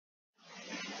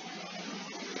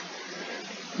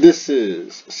This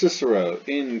is Cicero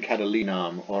in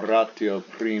Catilinam Oratio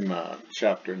Prima,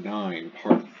 chapter 9,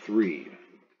 part 3.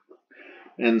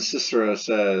 And Cicero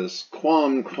says,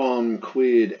 Quam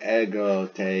quid ego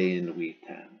te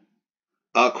invitem.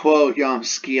 A quo iam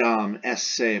sciam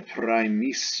esse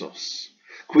praemissos,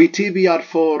 qui tibi ad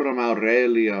Forum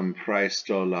Aurelium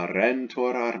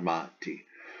praestolarentur armati,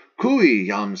 cui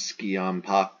iam sciam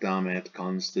pactam et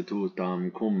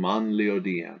constitutam cum Manlio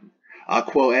diem. A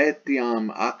quo etiam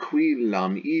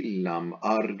aquilam illam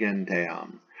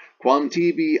argenteam, quam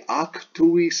tibi ac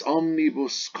tuis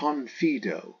omnibus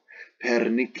confido,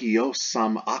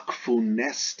 perniciosam ac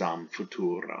funestam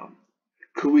futuram,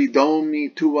 cui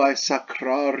domi tuae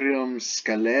sacrarium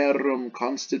scelerum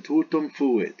constitutum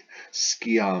fuit,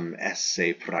 sciam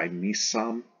esse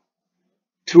praemissam?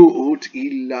 Tu ut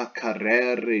illa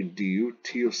carere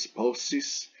diutius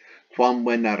possis, quam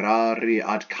venerari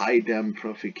ad caedem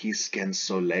proficiscens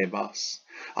solebas,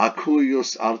 a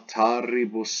cuius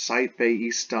altaribus saepe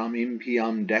istam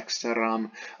impiam dexteram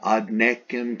ad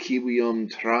necem civium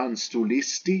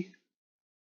transtulisti?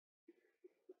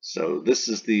 So this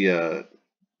is the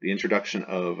introduction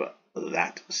of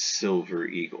that silver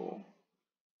eagle.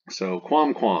 So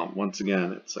quam, once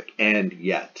again, it's like and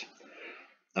yet.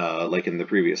 Like in the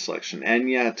previous selection. And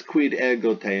yet, quid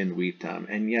ego te invitem?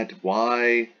 And yet,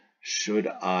 why should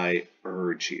I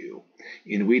urge you?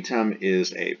 Invitem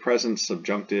is a present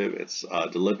subjunctive. It's a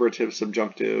deliberative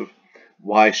subjunctive.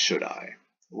 Why should I?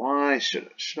 Why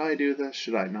should I do this?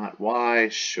 Should I not? Why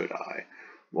should I?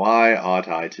 Why ought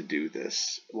I to do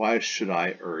this? Why should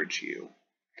I urge you?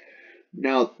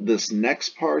 Now, this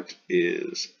next part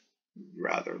is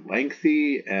rather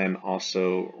lengthy and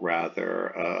also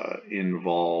rather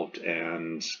involved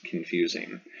and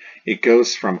confusing. It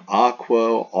goes from a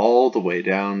quo all the way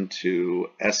down to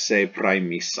esse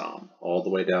praemissam, all the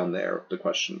way down there, the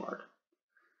question mark.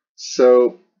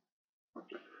 So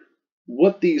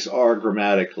what these are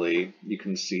grammatically, you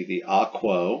can see the a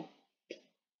quo,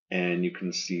 and you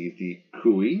can see the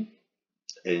cui,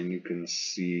 and you can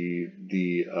see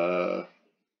the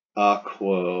a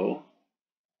quo,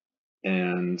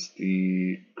 and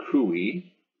the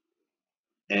cui,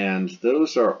 and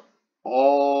those are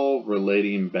all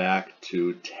relating back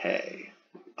to te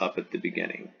up at the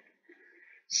beginning.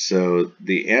 So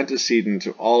the antecedent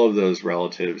to all of those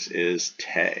relatives is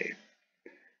te.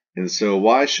 And so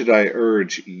why should I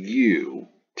urge you,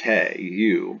 te,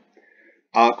 you,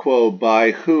 a quo by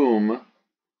whom,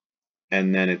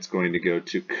 and then it's going to go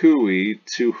to cui,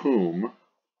 to whom,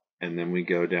 and then we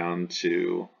go down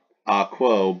to a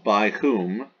quo by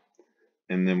whom,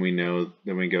 and then we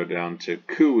go down to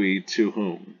cui to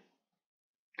whom.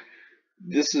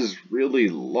 This is really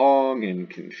long and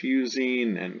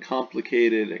confusing and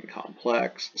complicated and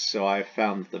complex, so I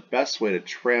found the best way to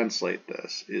translate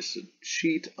this is to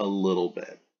cheat a little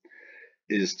bit,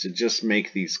 is to just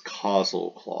make these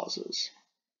causal clauses.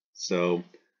 So,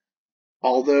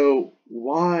 although,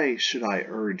 why should I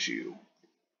urge you?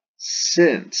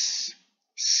 Since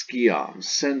sciam,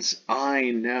 since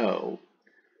I know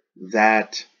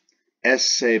that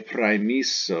esse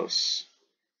praemissos,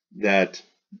 that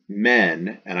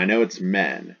men, and I know it's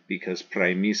men because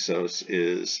praemissos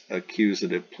is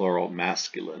accusative plural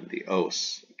masculine, the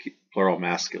os, plural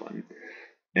masculine,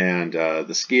 and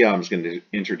the sciam is going to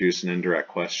introduce an indirect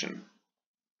question.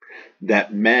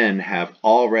 That men have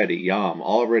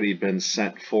already been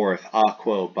sent forth a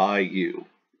quo by you.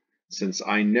 Since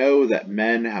I know that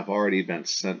men have already been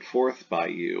sent forth by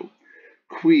you,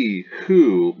 qui,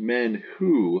 who, men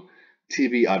who,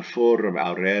 tibi ad Forum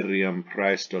Aurelium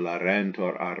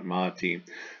praestolarentur armati,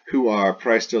 who are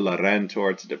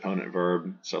praestolarentur, it's a deponent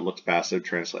verb, so it looks passive,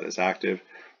 translate as active.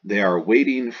 They are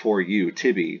waiting for you,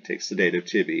 tibi, takes the dative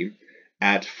tibi,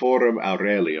 at Forum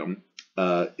Aurelium.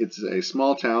 It's a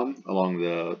small town along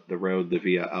the road, the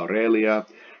Via Aurelia.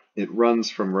 It runs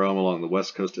from Rome along the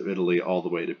west coast of Italy all the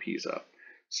way to Pisa.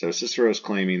 So Cicero is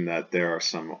claiming that there are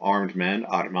some armed men,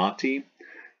 armati,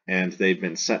 and they've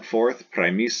been sent forth,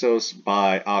 praemissos,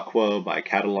 by a quo, by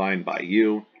Catiline, by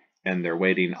you, and they're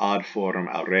waiting ad Forum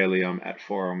Aurelium, at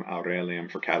Forum Aurelium,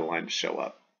 for Catiline to show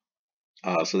up.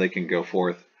 So they can go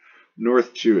forth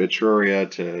north to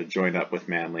Etruria to join up with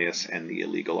Manlius and the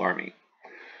illegal army.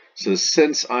 So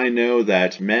since I know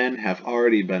that men have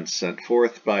already been sent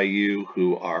forth by you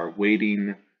who are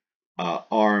waiting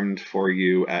armed for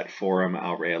you at Forum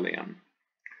Aurelium.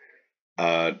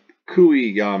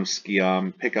 Cui iam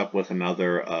sciam, pick up with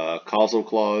another causal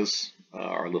clause,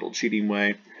 our little cheating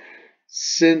way.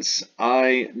 Since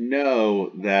I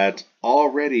know that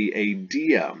already a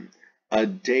diem, a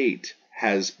date,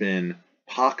 has been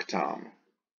pactam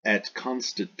et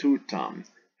constitutam,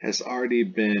 has already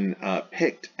been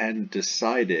picked and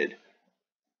decided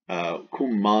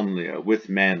cum Manlio, with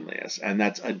Manlius, and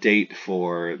that's a date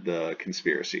for the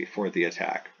conspiracy, for the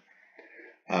attack.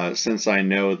 Since I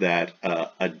know that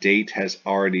a date has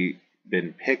already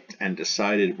been picked and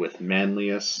decided with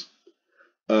Manlius,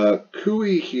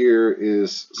 cui here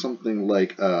is something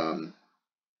like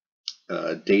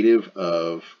dative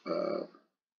of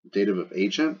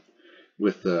agent,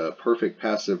 with the perfect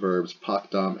passive verbs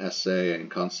pactam, esse,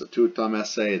 and constitutum,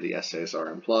 esse. The esses are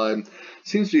implied.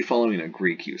 Seems to be following a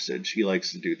Greek usage. He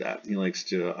likes to do that. He likes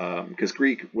to, because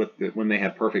Greek, when they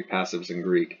have perfect passives in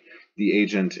Greek, the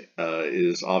agent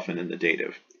is often in the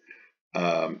dative.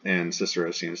 And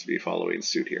Cicero seems to be following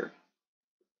suit here.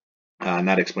 And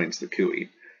that explains the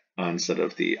cui instead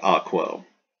of the aquo.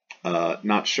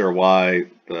 Not sure why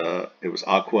it was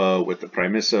aquo with the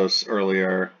praemissos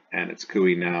earlier, and it's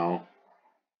cui now.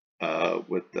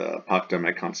 With the pactam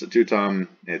et constitutum,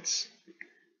 it's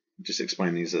just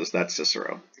explain these as that's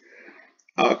Cicero.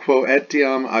 Quo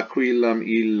etiam, aquilam,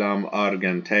 illam,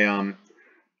 argenteam,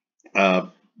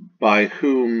 by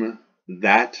whom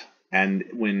that, and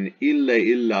when ille,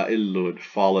 illa, illud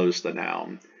follows the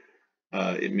noun,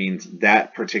 it means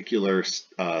that particular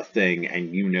thing,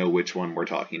 and you know which one we're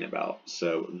talking about.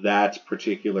 So that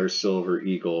particular silver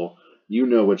eagle, you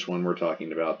know which one we're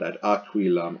talking about, that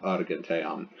aquilam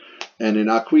argenteam. And in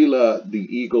Aquila, the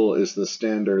eagle is the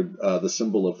standard, the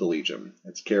symbol of the legion.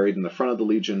 It's carried in the front of the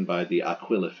legion by the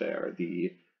aquilifer,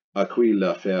 the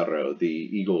aquilafero, the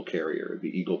eagle carrier, the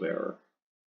eagle bearer.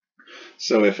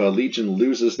 So if a legion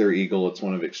loses their eagle, it's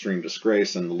one of extreme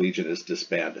disgrace, and the legion is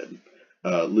disbanded.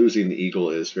 Losing the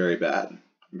eagle is very bad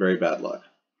luck.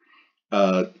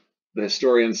 The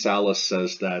historian Sallust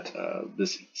says that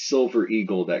this silver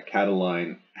eagle that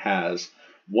Catiline has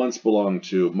once belonged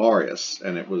to Marius,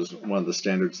 and it was one of the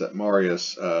standards that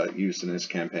Marius used in his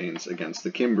campaigns against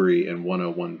the Cimbri in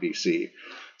 101 BC.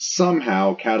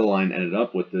 Somehow Catiline ended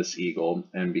up with this eagle,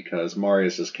 and because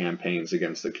Marius's campaigns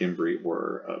against the Cimbri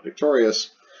were victorious,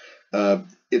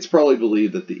 it's probably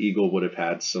believed that the eagle would have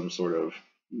had some sort of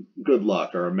good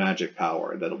luck or a magic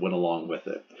power that went along with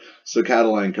it. So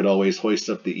Catiline could always hoist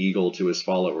up the eagle to his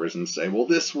followers and say, well,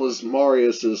 this was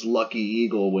Marius's lucky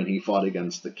eagle when he fought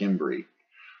against the Cimbri.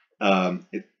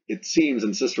 It seems,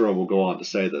 and Cicero will go on to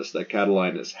say this, that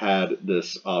Catiline has had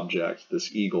this object,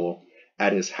 this eagle,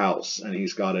 at his house, and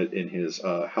he's got it in his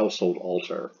household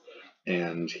altar.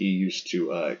 And he used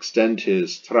to extend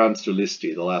his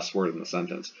transtulisti, the last word in the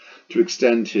sentence, to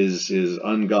extend his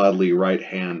ungodly right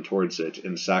hand towards it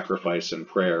in sacrifice and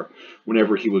prayer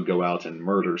whenever he would go out and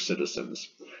murder citizens.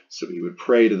 So he would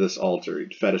pray to this altar,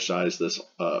 he'd fetishize this,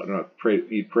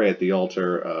 he'd pray at the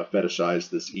altar, fetishize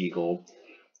this eagle.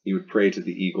 He would pray to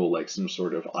the eagle like some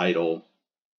sort of idol,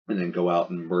 and then go out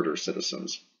and murder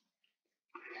citizens.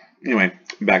 Anyway,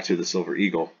 back to the silver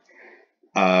eagle.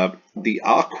 The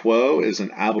aquo is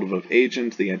an ablative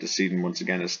agent. The antecedent, once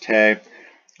again, is te.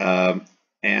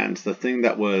 And the thing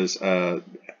that was, the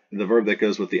verb that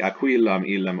goes with the aquilam,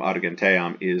 illam,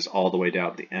 argenteam is all the way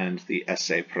down at the end, the esse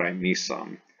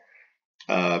praemissom.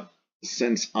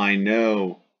 Since I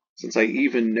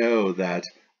even know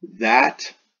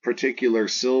that particular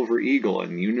silver eagle,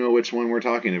 and you know which one we're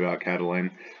talking about, Catiline,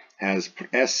 has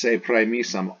esse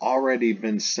praemissom already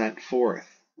been sent forth.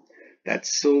 That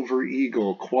silver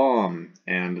eagle, quam,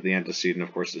 and the antecedent,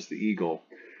 of course, is the eagle,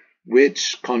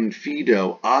 which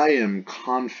confido, I am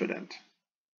confident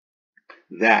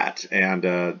that,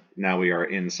 and now we are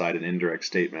inside an indirect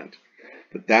statement,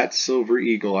 that silver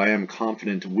eagle, I am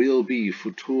confident, will be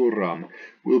futuram,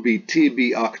 will be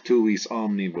tibi tuis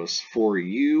omnibus, for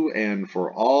you and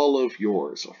for all of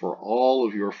yours, for all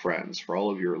of your friends, for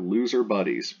all of your loser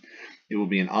buddies. It will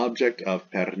be an object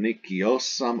of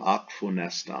perniciosam ac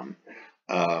funestam.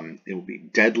 It will be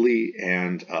deadly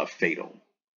and fatal.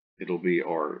 It'll be,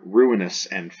 or ruinous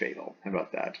and fatal. How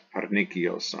about that?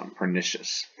 Perniciosam,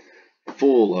 pernicious,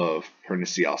 full of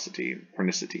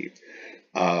pernicity.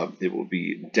 It will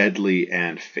be deadly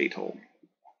and fatal,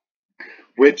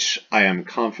 which I am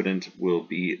confident will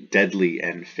be deadly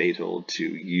and fatal to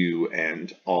you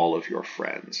and all of your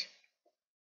friends.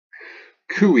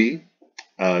 Cui,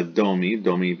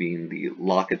 domi being the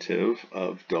locative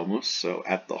of domus, so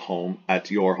at the home,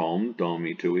 at your home,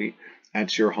 domi tui,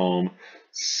 at your home,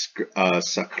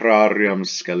 sacrarium,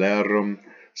 scelerum.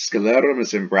 Scelerum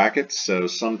is in brackets, so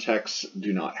some texts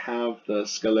do not have the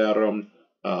scelerum.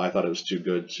 I thought it was too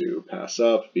good to pass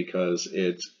up because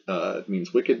it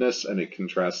means wickedness, and it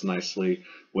contrasts nicely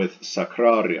with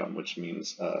sacrarium, which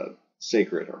means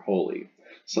sacred or holy,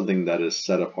 something that is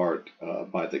set apart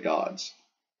by the gods.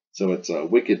 So it's a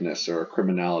wickedness or a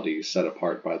criminality set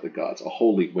apart by the gods, a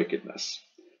holy wickedness,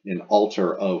 an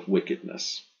altar of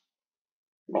wickedness,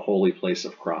 a holy place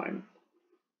of crime,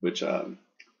 which is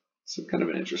kind of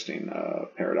an interesting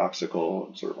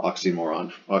paradoxical sort of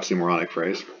oxymoronic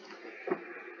phrase.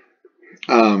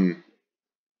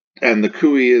 And the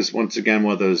cui is once again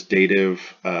one of those dative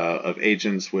of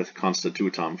agents with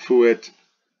constitutam fuit,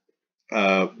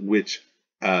 which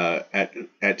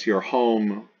at your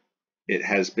home it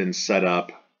has been set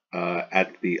up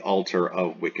at the altar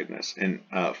of wickedness, and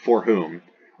for whom?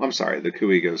 I'm sorry, the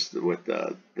cui goes with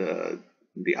the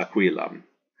aquilam,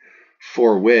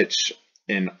 for which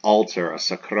an altar, a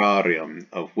sacrarium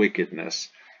of wickedness,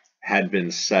 had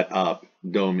been set up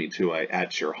domi tuae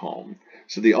at your home.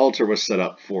 So the altar was set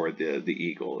up for the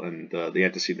eagle, and the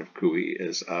antecedent of cui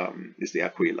is the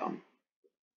aquilam.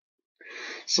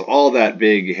 So all that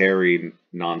big hairy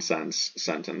nonsense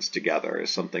sentence together is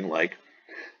something like,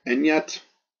 and yet,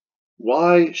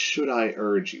 why should I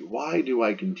urge you? Why do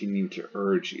I continue to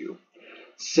urge you?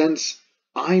 Since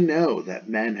I know that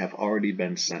men have already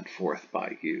been sent forth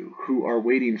by you, who are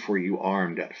waiting for you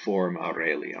armed at Forum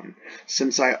Aurelium,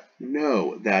 since I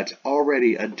know that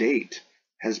already a date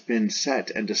has been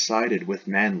set and decided with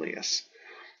Manlius,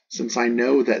 since I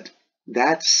know that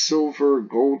that silver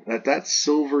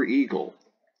eagle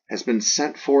has been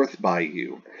sent forth by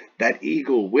you, that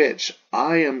eagle which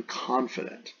I am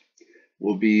confident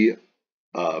will be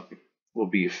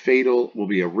fatal, will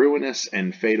be a ruinous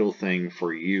and fatal thing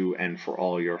for you and for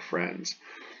all your friends.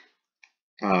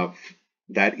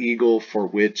 That eagle for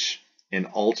which an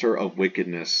altar of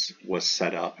wickedness was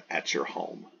set up at your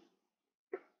home.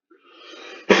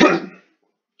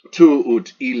 Tu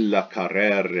ut illa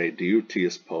carere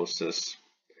diutius postus.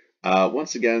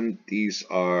 Once again, these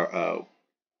are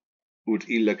ut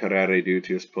illa carere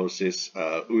diutius postus,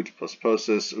 ut plus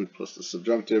postus, ut plus the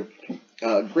subjunctive.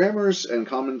 Grammars and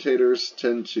commentators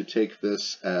tend to take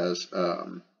this as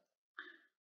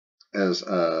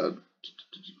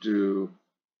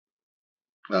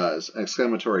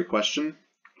exclamatory question,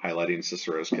 highlighting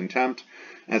Cicero's contempt.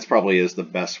 And that's probably is the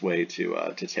best way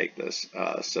to take this.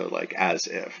 So like as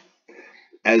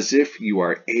if you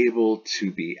are able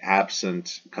to be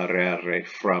absent carere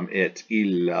from it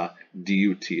illa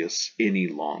diutius any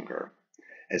longer.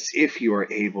 As if you are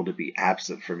able to be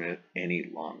absent from it any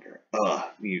longer. Ugh,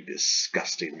 you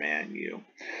disgusting man, you.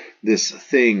 This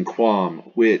thing, quam,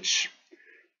 which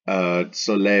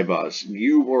solebas,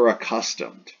 you were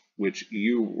accustomed, which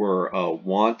you were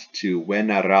wont to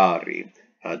venerari,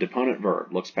 deponent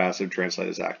verb, looks passive,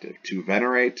 translated as active, to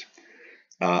venerate,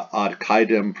 ad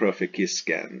caedem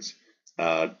proficiscens,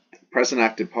 present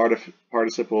active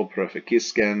participle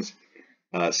proficiscens,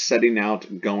 setting out,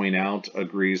 going out,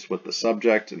 agrees with the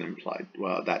subject and implied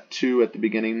that to at the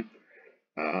beginning.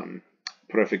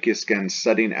 Proficiscens,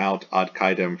 setting out, ad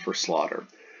caedem, for slaughter.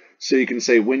 So you can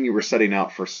say when you were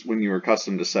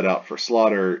accustomed to set out for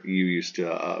slaughter, you used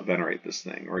to venerate this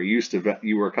thing, or you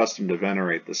were accustomed to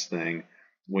venerate this thing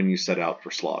when you set out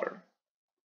for slaughter.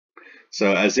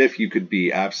 So as if you could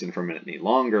be absent from it any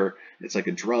longer, it's like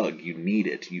a drug. You need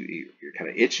it. You're kind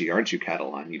of itchy, aren't you,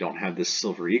 Catiline? You don't have this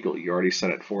silver eagle. You already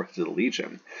sent it forth to the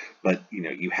legion. But,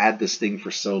 you had this thing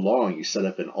for so long. You set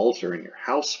up an altar in your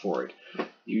house for it.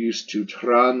 You used to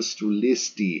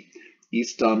transtulisti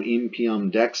istam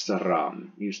impiam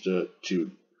dexteram. You used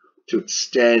to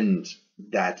extend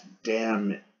that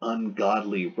damn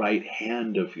ungodly right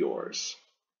hand of yours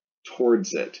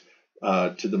towards it.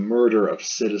 To the murder of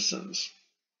citizens,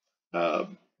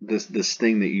 this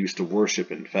thing that you used to worship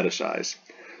and fetishize,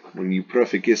 when you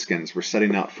proficiscens were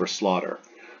setting out for slaughter.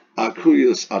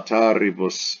 Acuius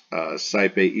ataribus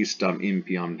saepe istam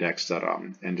impiam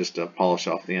dexteram, and just to polish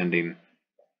off the ending,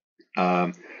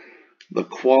 the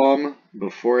quam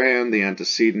beforehand, the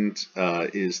antecedent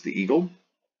is the eagle,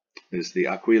 is the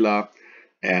aquila,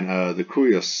 and the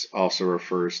cuius also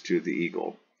refers to the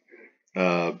eagle.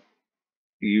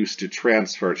 Used to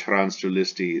transfer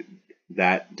transtulisti,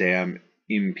 that damn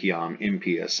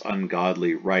impious,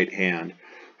 ungodly right hand,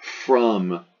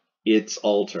 from its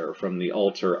altar, from the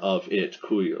altar of it,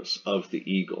 cuius, of the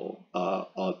eagle,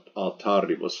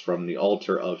 altaribus, from the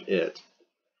altar of it,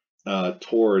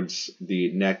 towards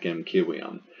the necem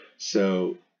civium.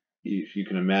 So if you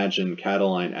can imagine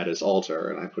Catiline at his altar,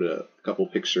 and I put a couple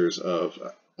pictures of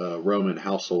Roman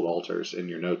household altars in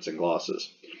your notes and glosses.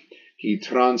 He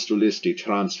transtulisti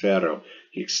transfero.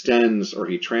 He extends or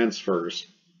he transfers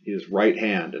his right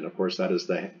hand, and of course that is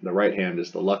the right hand is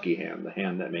the lucky hand, the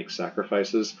hand that makes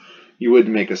sacrifices. You would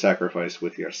make a sacrifice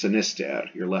with your sinister,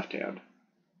 your left hand.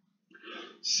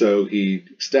 So he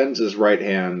extends his right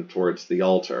hand towards the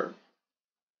altar,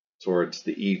 towards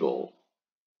the eagle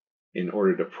in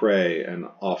order to pray and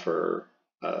offer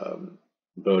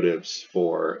votives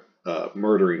for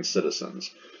murdering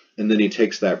citizens. And then he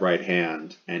takes that right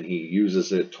hand and he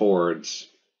uses it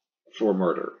for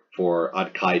murder, for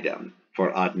ad caedem,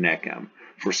 for ad necem,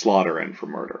 for slaughter and for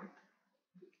murder.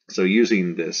 So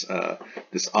using this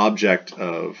object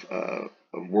of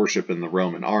worship in the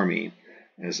Roman army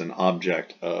as an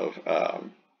object of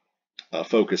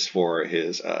focus for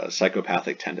his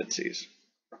psychopathic tendencies.